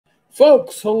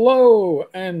Folks, hello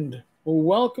and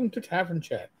welcome to Tavern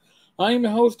Chat. I am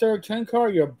your host, Eric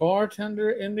Tenkar, your bartender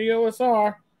in the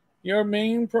OSR, your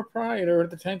main proprietor at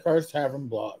the Tenkar's Tavern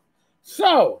blog.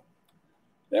 So,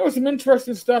 there was some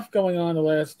interesting stuff going on the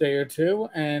last day or two,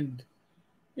 and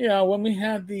when we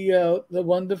had the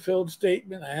wonder-filled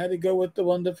statement, I had to go with the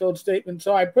wonder-filled statement,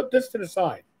 so I put this to the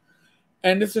side,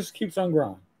 and this just keeps on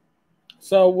growing.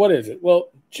 So, what is it? Well,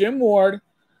 Jim Ward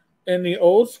in the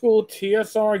old school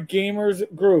TSR gamers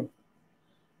group,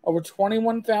 over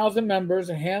 21,000 members.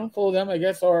 A handful of them, I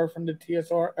guess, are from the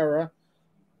TSR era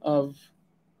of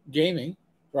gaming,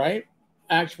 right?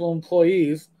 Actual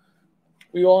employees.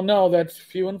 We all know that's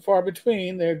few and far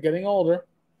between. They're getting older.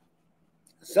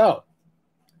 So,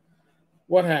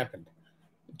 what happened?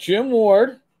 Jim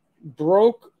Ward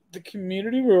broke the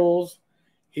community rules.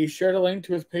 He shared a link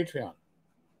to his Patreon.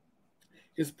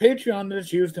 His Patreon that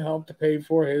is used to help to pay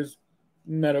for his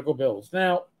medical bills.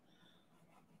 Now,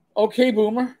 okay,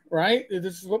 Boomer, right?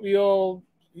 This is what you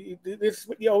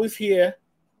always hear.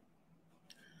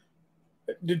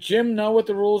 Did Jim know what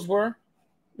the rules were?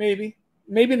 Maybe.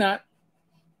 Maybe not.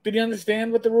 Did he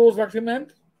understand what the rules actually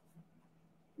meant?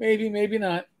 Maybe, maybe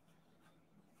not.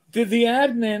 Did the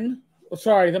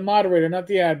the moderator, not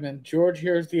the admin, George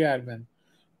here is the admin.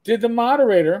 Did the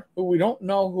moderator, who we don't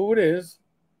know who it is,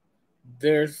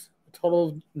 there's a total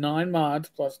of 9 mods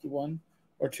plus the 1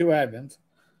 or 2 admins.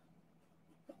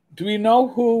 Do we know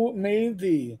who made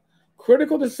the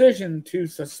critical decision to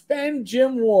suspend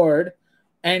Jim Ward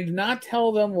and not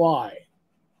tell them why?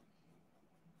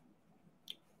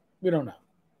 We don't know.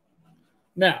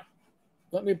 Now,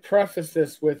 let me preface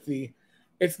this with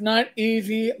it's not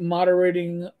easy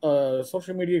moderating a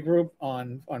social media group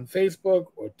on Facebook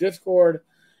or Discord.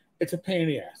 It's a pain in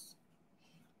the ass.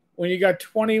 When you got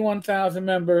 21,000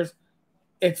 members,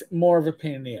 it's more of a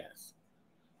pain in the ass.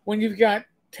 When you've got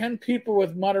 10 people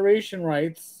with moderation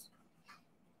rights,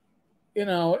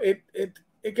 it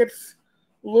gets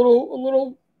a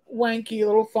little wanky, a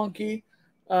little funky.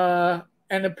 And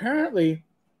apparently,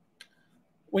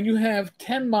 when you have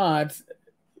 10 mods,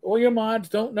 all your mods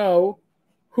don't know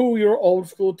who your old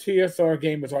school TSR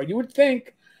gamers are. You would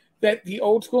think that the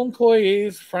old school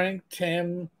employees, Frank,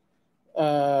 Tim,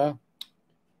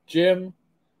 Jim,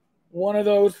 one of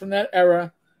those from that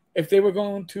era, if they were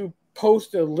going to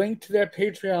post a link to their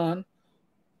Patreon,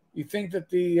 you think that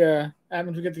the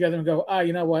admins would get together and go,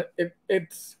 you know what?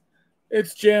 It's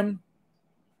Jim.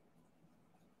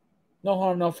 No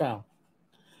harm, no foul.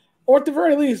 Or at the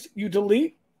very least, you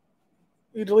delete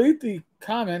the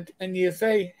comment and you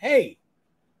say, hey,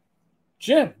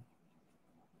 Jim,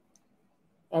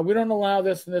 we don't allow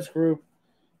this in this group.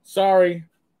 Sorry.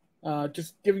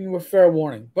 Just giving you a fair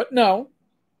warning. But no.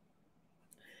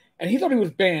 And he thought he was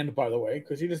banned, by the way,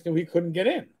 because he just knew he couldn't get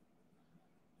in.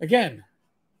 Again,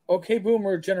 okay,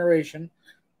 Boomer generation,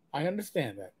 I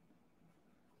understand that.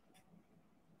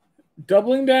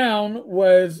 Doubling down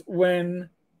was when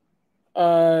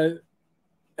the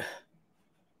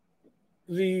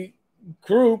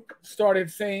group started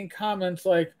saying comments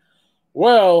like,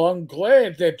 well, I'm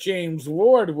glad that James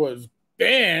Ward was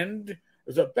banned. It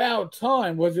was about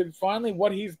time. Was it finally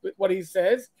what he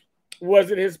says? Was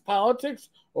it his politics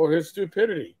or his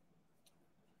stupidity?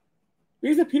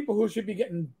 These are people who should be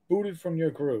getting booted from your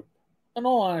group. In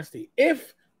all honesty,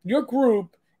 if your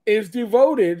group is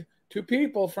devoted to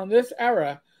people from this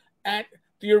era at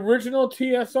the original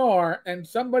TSR and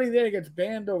somebody there gets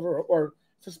banned over or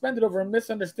suspended over a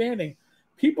misunderstanding,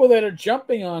 people that are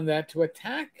jumping on that to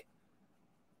attack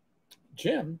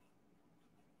Jim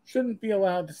shouldn't be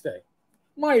allowed to stay.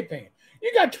 My opinion.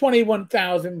 You got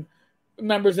 21,000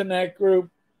 members in that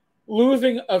group.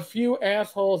 Losing a few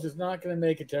assholes is not going to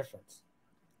make a difference.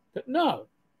 But no.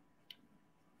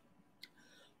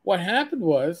 What happened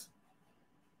was,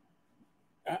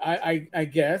 I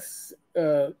guess,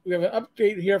 we have an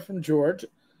update here from George.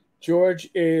 George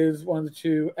is one of the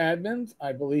 2 admins.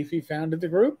 I believe he founded the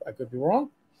group. I could be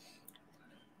wrong.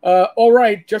 All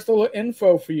right, just a little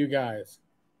info for you guys.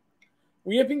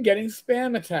 We have been getting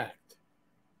spam attacked.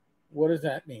 What does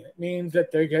that mean? It means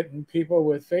that they're getting people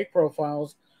with fake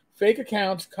profiles, fake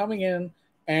accounts coming in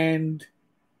and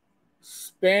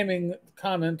spamming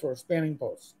comments or spamming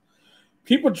posts.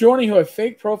 People joining who have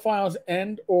fake profiles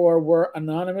and or were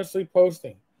anonymously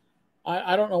posting.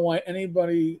 I don't know why any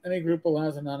group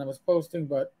allows anonymous posting,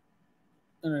 but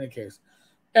in any case,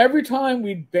 every time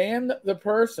we ban the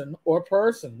person or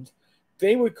persons,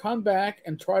 they would come back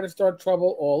and try to start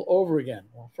trouble all over again.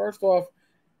 Well, first off,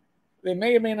 they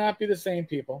may or may not be the same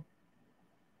people.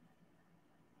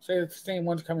 Say it's the same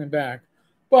ones coming back.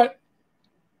 But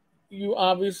you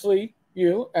obviously,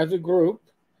 as a group,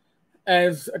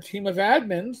 as a team of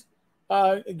admins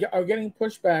are getting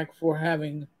pushback for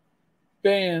having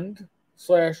banned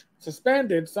slash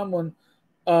suspended someone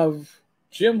of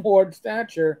Jim Ward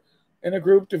stature in a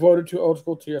group devoted to old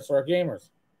school TSR gamers.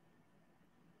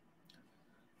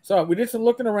 So we did some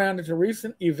looking around into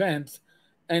recent events,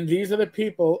 and these are the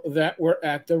people that were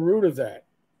at the root of that.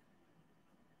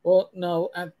 Well, no,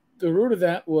 at the root of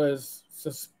that was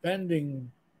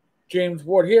suspending James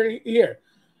Ward. Here.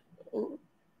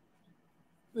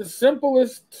 The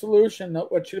simplest solution,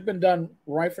 what should have been done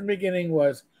right from the beginning,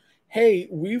 was, hey,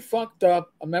 we fucked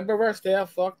up. A member of our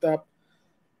staff fucked up.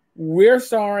 We're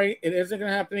sorry. It isn't going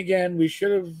to happen again. We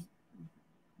should have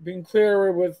been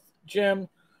clearer with Jim.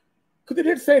 Because they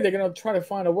did say they're going to try to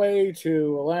find a way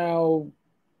to allow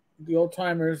the old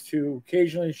timers to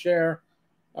occasionally share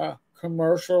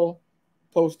commercial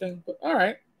posting. But all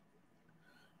right.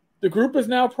 The group is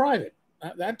now private.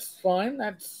 That's fine.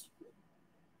 That's,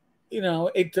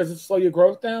 it doesn't slow your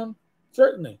growth down.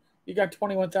 Certainly. You got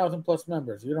 21,000 plus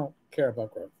members. You don't care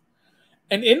about growth.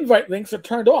 And invite links are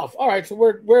turned off. All right. So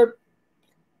we're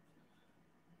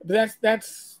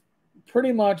that's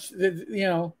pretty much,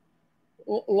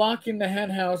 locking the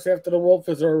hen house after the wolf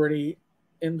is already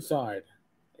inside.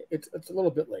 It's a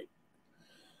little bit late.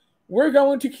 We're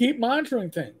going to keep monitoring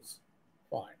things.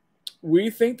 Fine. We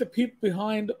think the people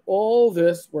behind all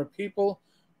this were people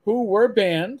who were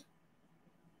banned,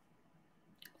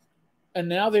 and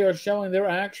now they are showing their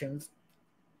actions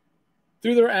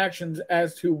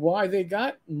as to why they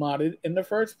got modded in the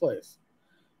first place.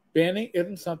 Banning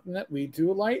isn't something that we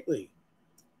do lightly.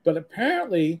 But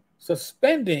apparently,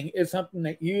 suspending is something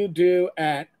that you do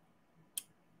at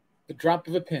the drop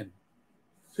of a pin.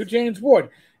 So James Ward,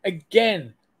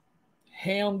 again,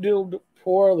 handled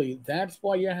poorly. That's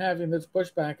why you're having this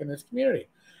pushback in this community.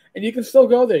 And you can still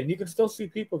go there, and you can still see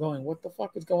people going, what the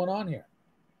fuck is going on here?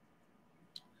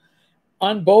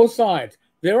 On both sides.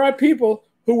 There are people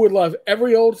who would love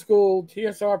every old school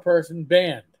TSR person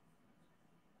banned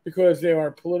because they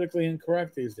are politically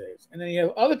incorrect these days. And then you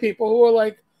have other people who are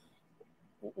like,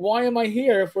 why am I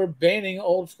here if we're banning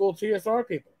old school TSR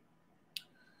people?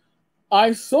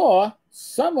 I saw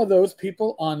some of those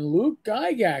people on Luke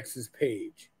Gygax's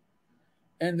page,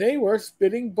 and they were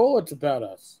spitting bullets about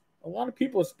us. A lot of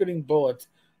people are spitting bullets,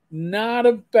 not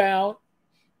about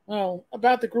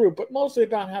the group, but mostly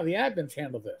about how the admins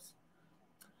handle this.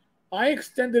 I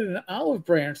extended an olive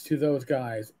branch to those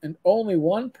guys, and only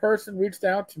one person reached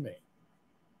out to me.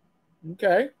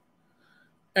 Okay.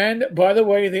 And by the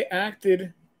way, they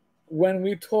acted when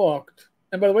we talked.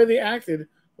 I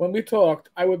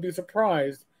would be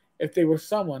surprised if they were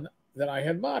someone that I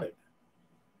had modded.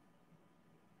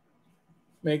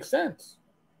 Makes sense.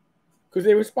 Because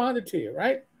they responded to you,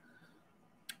 right?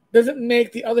 Doesn't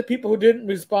make the other people who didn't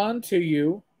respond to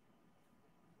you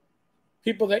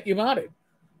people that you modded.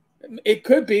 It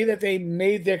could be that they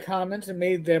made their comments and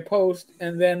made their post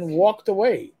and then walked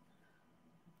away.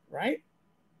 Right?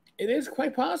 It is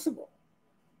quite possible.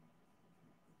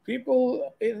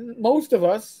 People, most of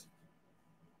us,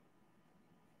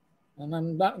 and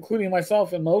I'm not including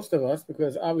myself in most of us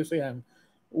because obviously I'm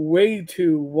way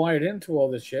too wired into all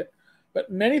this shit,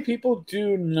 but many people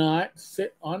do not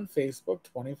sit on Facebook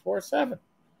 24/7.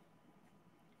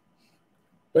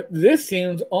 But this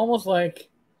seems almost like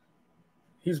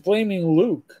he's blaming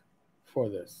Luke for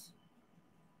this.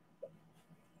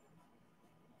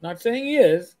 Not saying he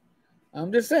is.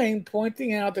 I'm just saying,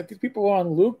 pointing out that these people were on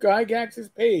Luke Gygax's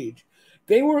page.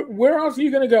 They were. Where else are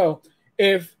you going to go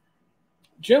if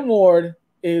Jim Ward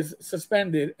is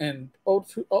suspended and old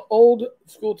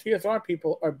school TSR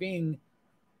people are being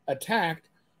attacked?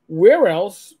 Where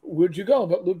else would you go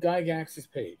but Luke Gygax's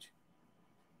page?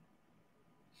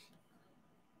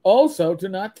 Also, do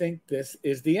not think this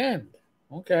is the end.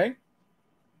 Okay.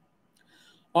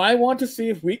 I want to see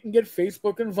if we can get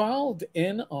Facebook involved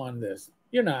in on this.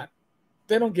 You're not.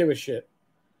 They don't give a shit.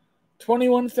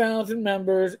 21,000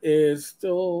 members is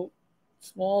still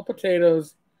small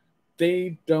potatoes.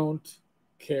 They don't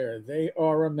care. They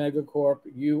are a megacorp.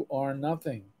 You are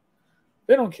nothing.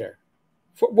 They don't care.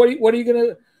 What are you going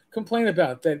to complain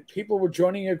about? That people were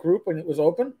joining your group when it was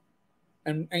open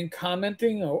and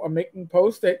commenting or making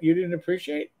posts that you didn't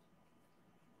appreciate?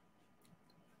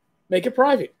 Make it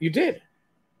private. You did.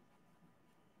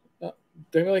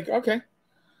 They were like, okay.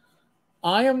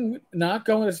 I am not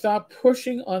going to stop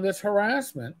pushing on this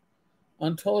harassment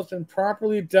until it's been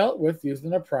properly dealt with using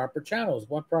the proper channels.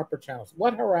 What proper channels?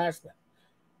 What harassment?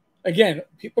 Again,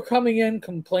 people coming in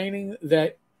complaining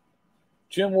that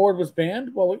Jim Ward was banned.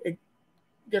 Well, it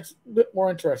gets a bit more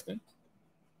interesting.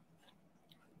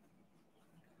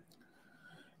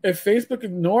 If Facebook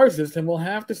ignores this, then we'll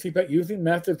have to see about using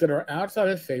methods that are outside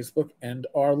of Facebook and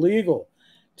are legal.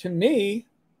 To me,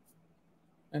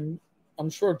 and I'm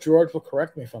sure George will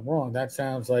correct me if I'm wrong, that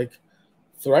sounds like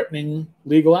threatening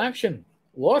legal action,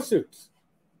 lawsuits.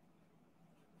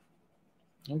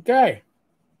 Okay.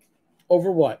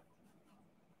 Over what?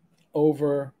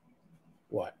 Over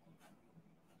what?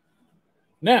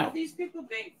 Now, are these people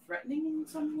being threatening in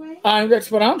some way? That's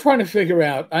what I'm trying to figure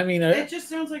out. I mean, it just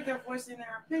sounds like they're voicing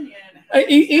their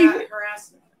opinion.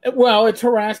 Harassment. Well, it's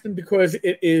harassment because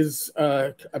it is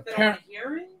apparent. They don't want to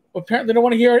hear it? Apparently, they don't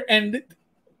want to hear it, and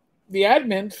the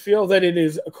admins feel that it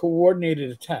is a coordinated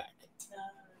attack.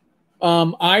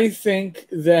 I think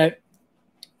that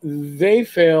they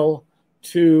fail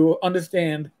to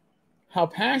understand how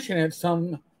passionate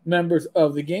some members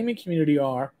of the gaming community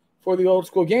are for the old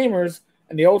school gamers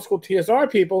and the old school TSR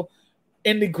people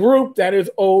in the group that is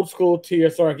old school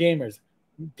TSR gamers.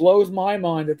 It blows my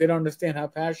mind that they don't understand how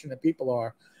passionate people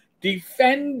are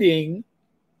defending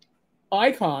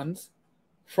icons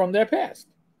from their past.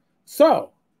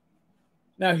 So,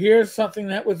 now here's something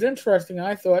that was interesting.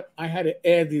 I thought I had to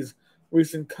add these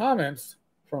recent comments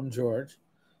from George.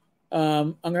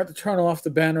 I'm going to have to turn off the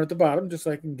banner at the bottom just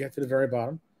so I can get to the very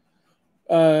bottom.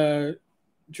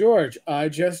 George, I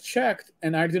just checked,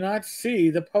 and I do not see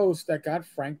the post that got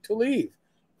Frank to leave.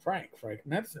 Frank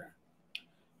Metzner.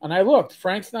 And I looked.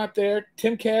 Frank's not there.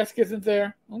 Tim Kask isn't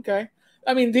there. Okay.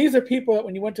 I mean, these are people that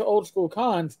when you went to old school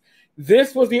cons,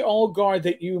 this was the old guard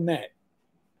that you met.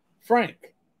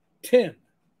 Frank, Tim,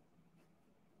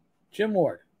 Jim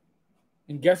Ward.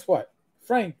 And guess what?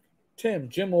 Frank, Tim,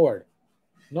 Jim Ward.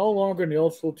 No longer in the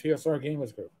old school TSR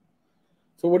gamers group.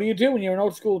 So what do you do when you're an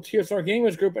old school TSR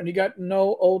gamers group and you got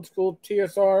no old school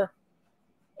TSR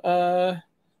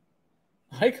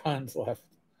icons left?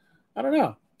 I don't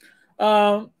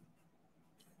know.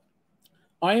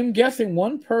 I am guessing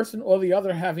one person or the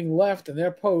other having left and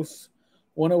their posts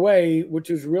went away, which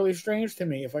is really strange to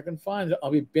me. If I can find it, I'll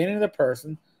be banning the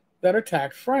person that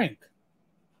attacked Frank.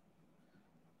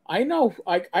 I know.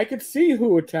 I could see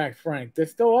who attacked Frank. They're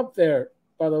still up there,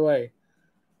 by the way.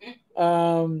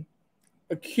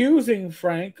 Accusing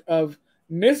Frank of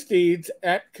misdeeds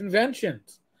at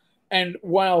conventions. And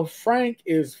while Frank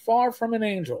is far from an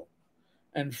angel,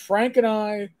 and Frank and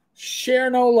I share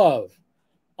no love,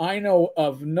 I know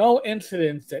of no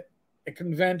incidents at a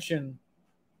convention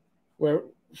where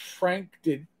Frank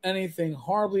did anything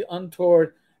horribly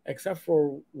untoward, except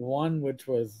for one, which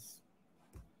was,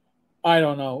 I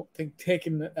don't know, I think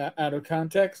taken out of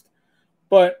context.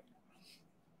 But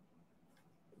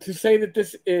to say that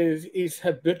this is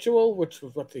habitual, which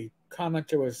was what the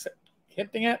commenter was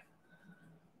hinting at,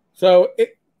 so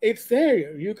it's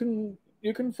there. You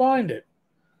can find it.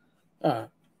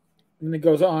 And it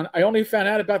goes on. I only found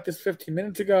out about this 15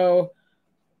 minutes ago,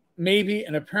 maybe,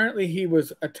 and apparently he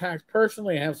was attacked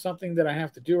personally. I have something that I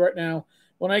have to do right now.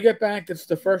 When I get back, that's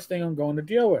the first thing I'm going to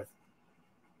deal with.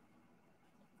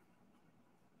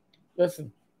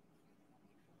 Listen,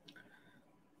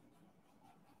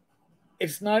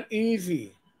 it's not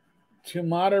easy to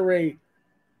moderate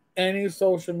any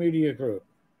social media group.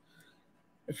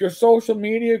 If your social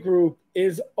media group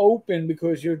is open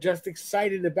because you're just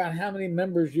excited about how many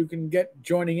members you can get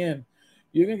joining in,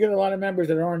 you can get a lot of members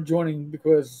that aren't joining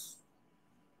because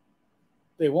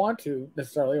they want to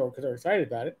necessarily or because they're excited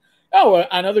about it. Oh,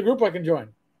 another group I can join.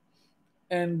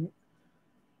 And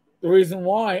the reason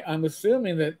why I'm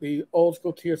assuming that the old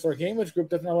school TSR gamers group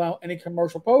doesn't allow any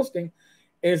commercial posting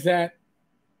is that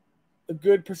a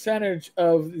good percentage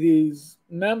of these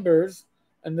members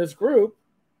in this group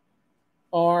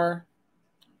are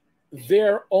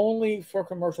there only for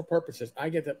commercial purposes. I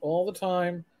get that all the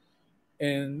time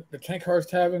in the Tenkar's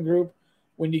Tavern group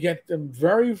when you get them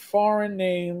very foreign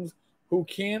names who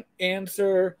can't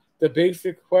answer the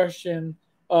basic question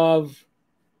of,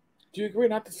 do you agree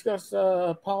not to discuss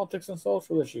politics and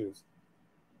social issues?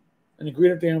 And agree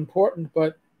that they're important,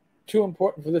 but too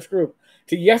important for this group.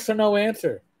 To yes or no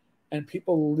answer. And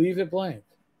people leave it blank.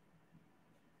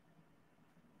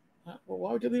 Well,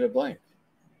 why would you leave it blank?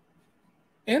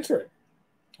 Answer it,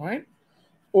 right?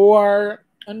 Or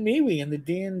on MeWe, in the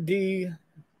D&D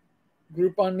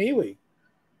group on MeWe.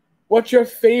 What's your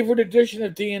favorite edition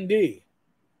of D&D?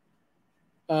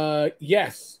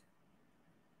 Yes.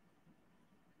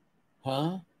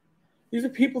 Huh? These are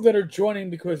people that are joining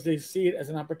because they see it as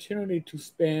an opportunity to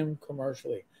spam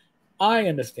commercially. I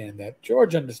understand that.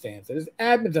 George understands that. His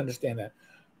admins understand that.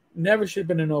 Never should have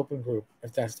been an open group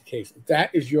if that's the case. If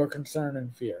that is your concern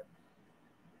and fear.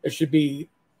 It should be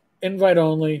invite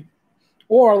only,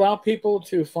 or allow people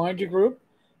to find your group,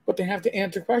 but they have to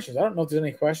answer questions. I don't know if there's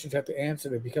any questions you have to answer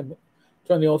to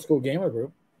join the Old School Gamer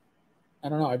group. I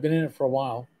don't know. I've been in it for a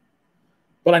while,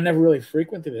 but I never really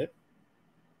frequented it.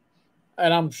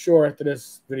 And I'm sure after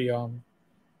this video,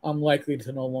 I'm likely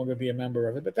to no longer be a member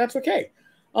of it, but that's okay.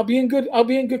 I'll be in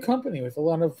good company with a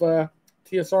lot of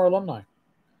TSR alumni.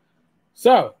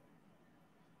 So,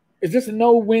 is this a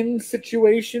no-win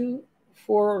situation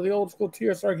for the Old School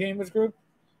TSR Gamers group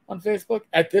on Facebook?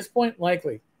 At this point,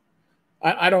 likely.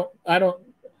 Can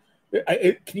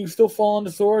you still fall on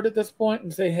the sword at this point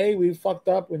and say, hey, we fucked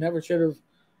up, we never should have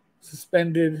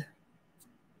suspended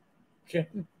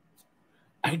Jim?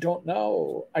 I don't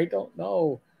know.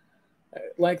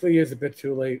 Likely is a bit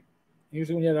too late.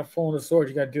 Usually when you have a fall on the sword,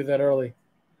 you got to do that early.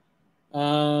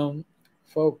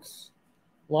 Folks,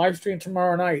 live stream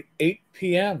tomorrow night, 8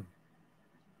 p.m.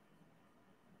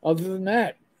 Other than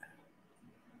that,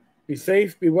 be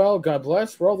safe, be well, God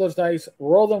bless. Roll those dice,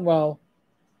 roll them well.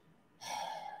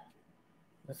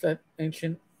 That's that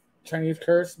ancient Chinese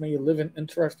curse. May you live in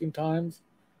interesting times.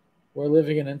 We're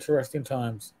living in interesting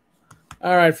times.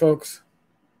 All right, folks.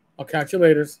 I'll catch you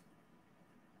later.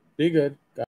 Be good.